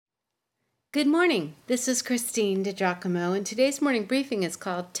Good morning. This is Christine DiGiacomo, and today's morning briefing is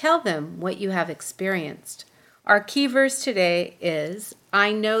called Tell Them What You Have Experienced. Our key verse today is,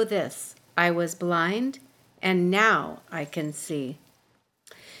 I know this, I was blind, and now I can see.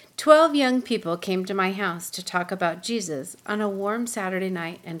 12 young people came to my house to talk about Jesus on a warm Saturday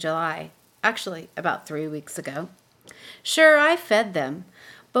night in July, actually about 3 weeks ago. Sure, I fed them,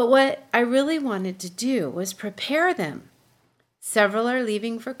 but what I really wanted to do was prepare them. Several are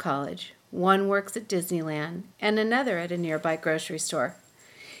leaving for college. One works at Disneyland and another at a nearby grocery store.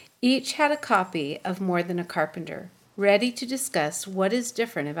 Each had a copy of More Than a Carpenter, ready to discuss what is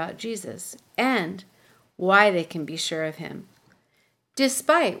different about Jesus and why they can be sure of him.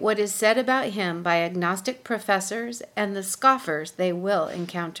 Despite what is said about him by agnostic professors and the scoffers they will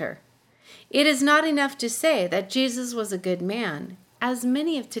encounter, it is not enough to say that Jesus was a good man, as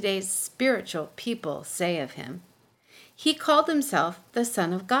many of today's spiritual people say of him. He called himself the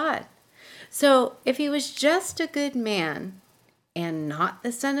Son of God. So if he was just a good man and not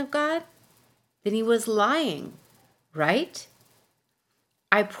the Son of God, then he was lying, right?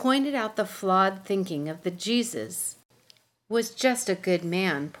 I pointed out the flawed thinking of the Jesus was just a good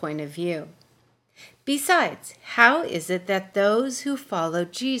man point of view. Besides, how is it that those who follow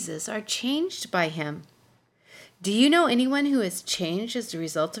Jesus are changed by him? Do you know anyone who has changed as a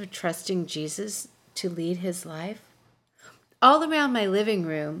result of trusting Jesus to lead his life? All around my living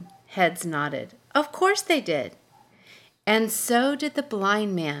room, heads nodded. Of course they did. And so did the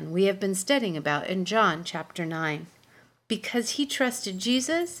blind man we have been studying about in John chapter 9. Because he trusted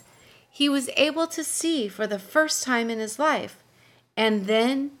Jesus, he was able to see for the first time in his life, and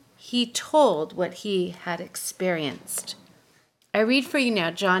then he told what he had experienced. I read for you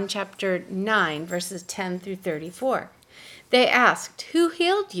now John chapter 9, verses 10 through 34. They asked, "Who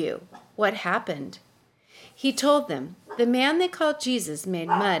healed you? What happened?" He told them, "The man they called Jesus made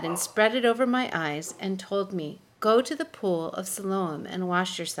mud and spread it over my eyes and told me, 'Go to the pool of Siloam and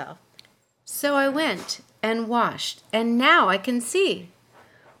wash yourself.' So I went and washed, and now I can see."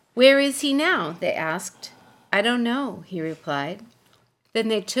 "Where is he now?" they asked. "I don't know," he replied. Then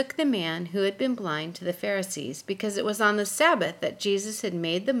they took the man who had been blind to the Pharisees, because it was on the Sabbath that Jesus had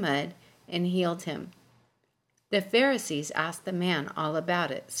made the mud and healed him. The Pharisees asked the man all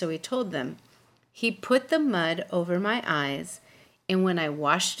about it, so he told them, "He put the mud over my eyes, and when I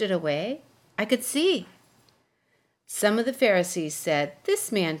washed it away, I could see." Some of the Pharisees said,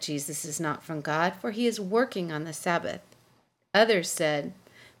 "This man Jesus is not from God, for he is working on the Sabbath." Others said,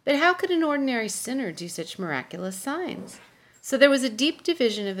 "But how could an ordinary sinner do such miraculous signs?" So there was a deep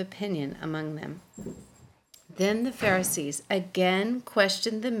division of opinion among them. Then the Pharisees again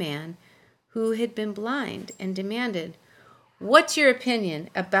questioned the man who had been blind and demanded, "What's your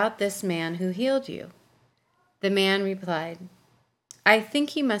opinion about this man who healed you?" The man replied, "I think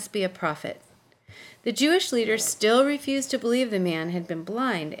he must be a prophet." The Jewish leaders still refused to believe the man had been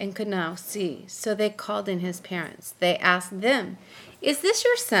blind and could now see, so they called in his parents. They asked them, "Is this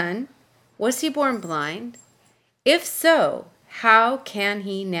your son? Was he born blind? If so, how can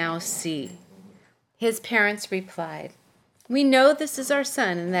he now see?" His parents replied, "We know this is our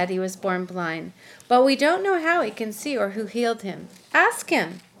son and that he was born blind, but we don't know how he can see or who healed him. Ask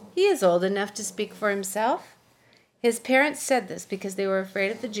him. He is old enough to speak for himself." His parents said this because they were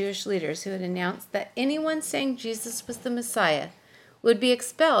afraid of the Jewish leaders who had announced that anyone saying Jesus was the Messiah would be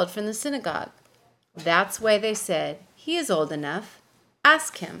expelled from the synagogue. That's why they said, "He is old enough.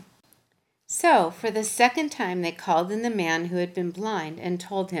 Ask him." So, for the second time, they called in the man who had been blind and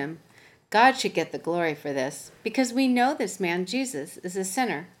told him, "God should get the glory for this, because we know this man Jesus is a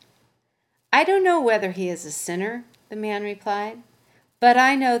sinner." "I don't know whether he is a sinner," the man replied, "but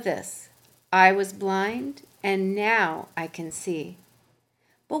I know this. I was blind, and now I can see."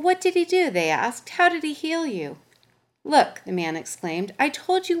 "But what did he do?" they asked. "How did he heal you?" "Look," the man exclaimed, "I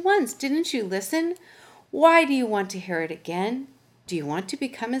told you once, didn't you listen? Why do you want to hear it again? Do you want to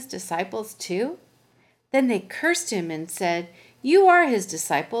become his disciples too?" Then they cursed him and said, "You are his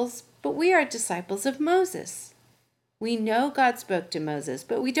disciples, but we are disciples of Moses. We know God spoke to Moses,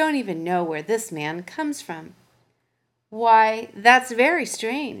 but we don't even know where this man comes from." "Why, that's very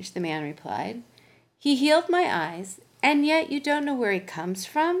strange," the man replied. "He healed my eyes, and yet you don't know where he comes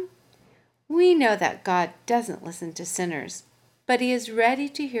from? We know that God doesn't listen to sinners, but he is ready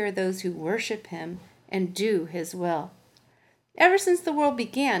to hear those who worship him and do his will. Ever since the world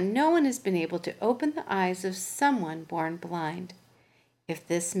began, no one has been able to open the eyes of someone born blind. If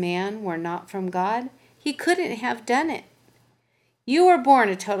this man were not from God, he couldn't have done it." "You were born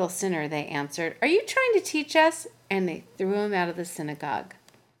a total sinner," they answered. "Are you trying to teach us?" And they threw him out of the synagogue.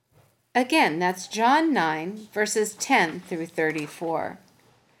 Again, that's John 9, verses 10 through 34.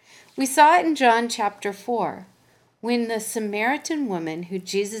 We saw it in John chapter 4, when the Samaritan woman who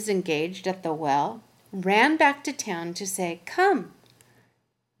Jesus engaged at the well ran back to town to say, "Come,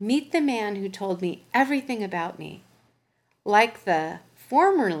 meet the man who told me everything about me." Like the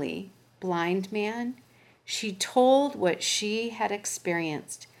formerly blind man, she told what she had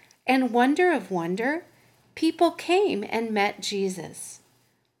experienced. And wonder of wonder, people came and met Jesus.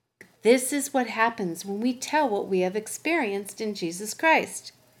 This is what happens when we tell what we have experienced in Jesus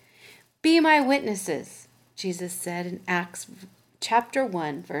Christ. "Be my witnesses," Jesus said in Acts chapter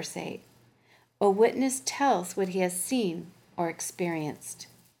 1, verse 8. A witness tells what he has seen or experienced.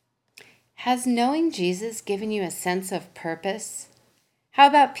 Has knowing Jesus given you a sense of purpose? How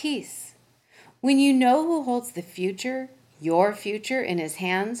about peace? When you know who holds the future, your future, in his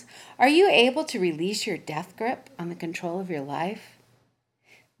hands, are you able to release your death grip on the control of your life?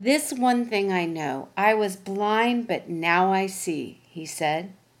 "This one thing I know, I was blind, but now I see," he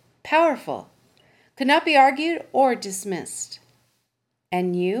said. Powerful. Could not be argued or dismissed.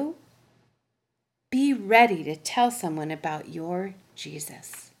 And you? Be ready to tell someone about your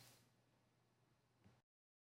Jesus.